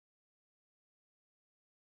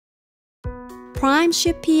Prime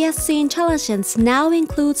Ship PSC Intelligence now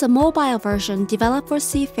includes a mobile version developed for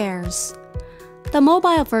seafarers. The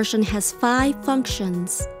mobile version has 5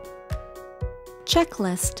 functions.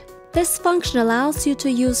 Checklist. This function allows you to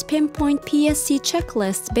use pinpoint PSC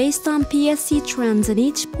checklists based on PSC trends in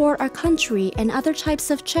each port or country and other types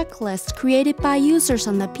of checklists created by users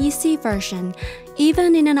on the PC version,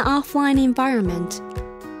 even in an offline environment.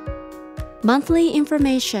 Monthly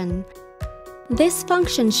information. This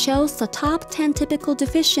function shows the top 10 typical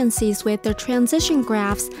deficiencies with their transition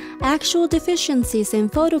graphs, actual deficiencies, and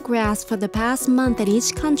photographs for the past month in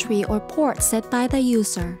each country or port set by the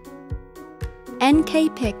user.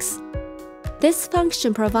 NK-Pics. This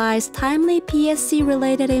function provides timely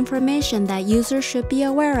PSC-related information that users should be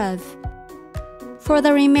aware of. For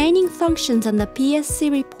the remaining functions on the PSC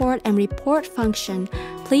Report and Report function,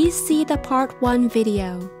 please see the Part 1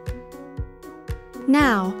 video.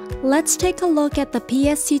 Now, let's take a look at the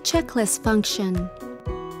PSC Checklist function.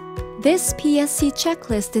 This PSC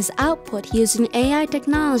checklist is output using AI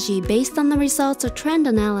technology based on the results of trend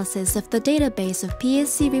analysis of the database of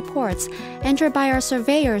PSC reports entered by our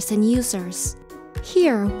surveyors and users.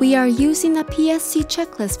 Here, we are using the PSC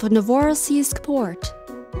checklist for Novorossiysk port.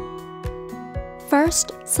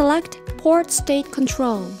 First, select Port State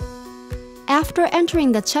Control. After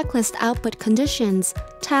entering the checklist output conditions,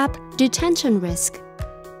 tap Detention Risk.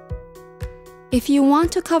 If you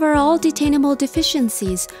want to cover all detainable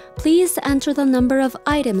deficiencies, please enter the number of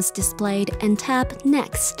items displayed and tap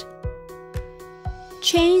Next.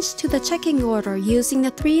 Change to the checking order using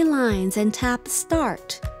the 3 lines and tap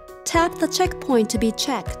Start. Tap the checkpoint to be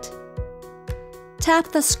checked.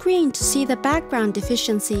 Tap the screen to see the background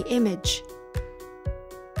deficiency image.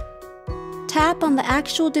 Tap on the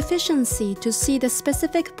actual deficiency to see the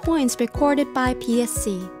specific points recorded by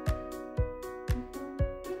PSC.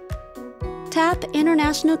 Tap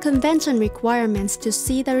International Convention Requirements to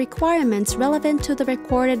see the requirements relevant to the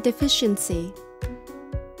recorded deficiency.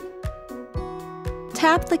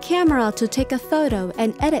 Tap the camera to take a photo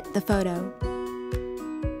and edit the photo.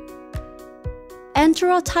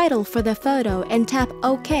 Enter a title for the photo and tap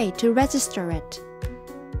OK to register it.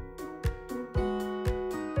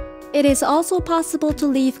 It is also possible to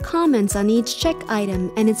leave comments on each check item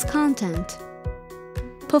and its content.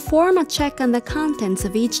 Perform a check on the contents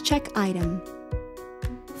of each check item.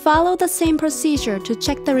 Follow the same procedure to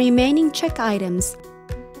check the remaining check items.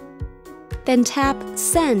 Then tap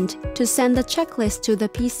Send to send the checklist to the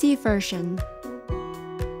PC version.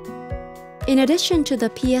 In addition to the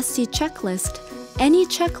PSC checklist, any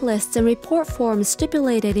checklists and report forms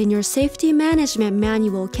stipulated in your safety management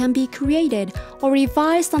manual can be created or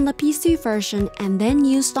revised on the PC version and then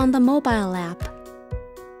used on the mobile app.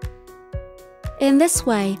 In this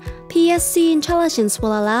way, PSC Intelligence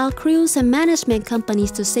will allow crews and management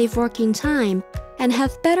companies to save working time and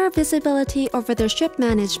have better visibility over their ship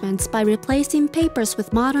managements by replacing papers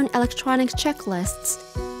with modern electronic checklists,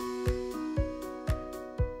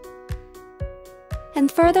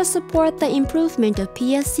 and further support the improvement of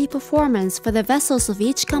PSC performance for the vessels of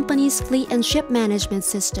each company's fleet and ship management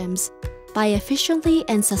systems by efficiently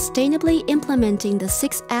and sustainably implementing the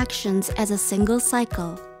 6 actions as a single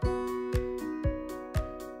cycle.